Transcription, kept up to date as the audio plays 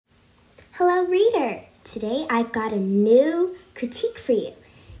Hello, reader! Today I've got a new critique for you.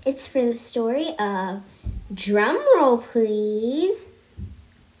 It's for the story of, drumroll please,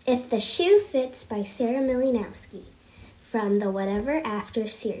 If the Shoe Fits by Sarah Mlynowski from the Whatever After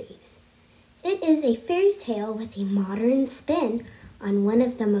series. It is a fairy tale with a modern spin on one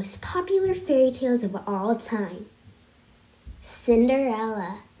of the most popular fairy tales of all time,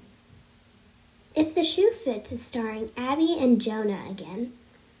 Cinderella. If the Shoe Fits is starring Abby and Jonah again.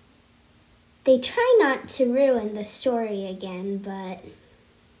 They try not to ruin the story again, but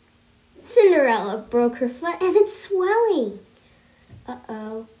Cinderella broke her foot and it's swelling.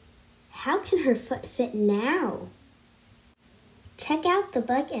 Uh-oh, how can her foot fit now? Check out the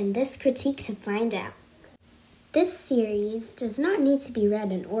book and this critique to find out. This series does not need to be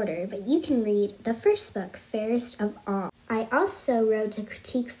read in order, but you can read the first book, Fairest of All. I also wrote a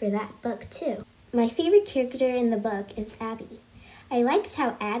critique for that book too. My favorite character in the book is Abby. I liked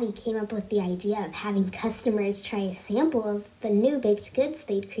how Abby came up with the idea of having customers try a sample of the new baked goods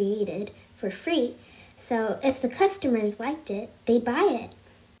they'd created for free, so if the customers liked it, they'd buy it.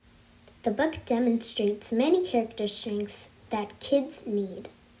 The book demonstrates many character strengths that kids need.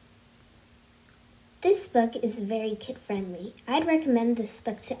 This book is very kid-friendly. I'd recommend this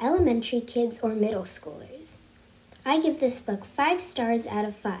book to elementary kids or middle schoolers. I give this book 5 stars out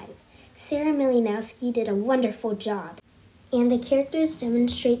of 5. Sarah Mlynowski did a wonderful job. And the characters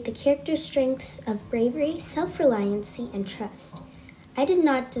demonstrate the character strengths of bravery, self-reliancy, and trust. I did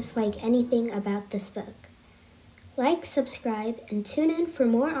not dislike anything about this book. Like, subscribe, and tune in for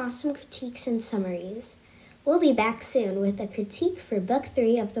more awesome critiques and summaries. We'll be back soon with a critique for Book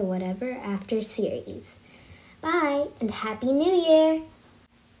 3 of the Whatever After series. Bye, and Happy New Year!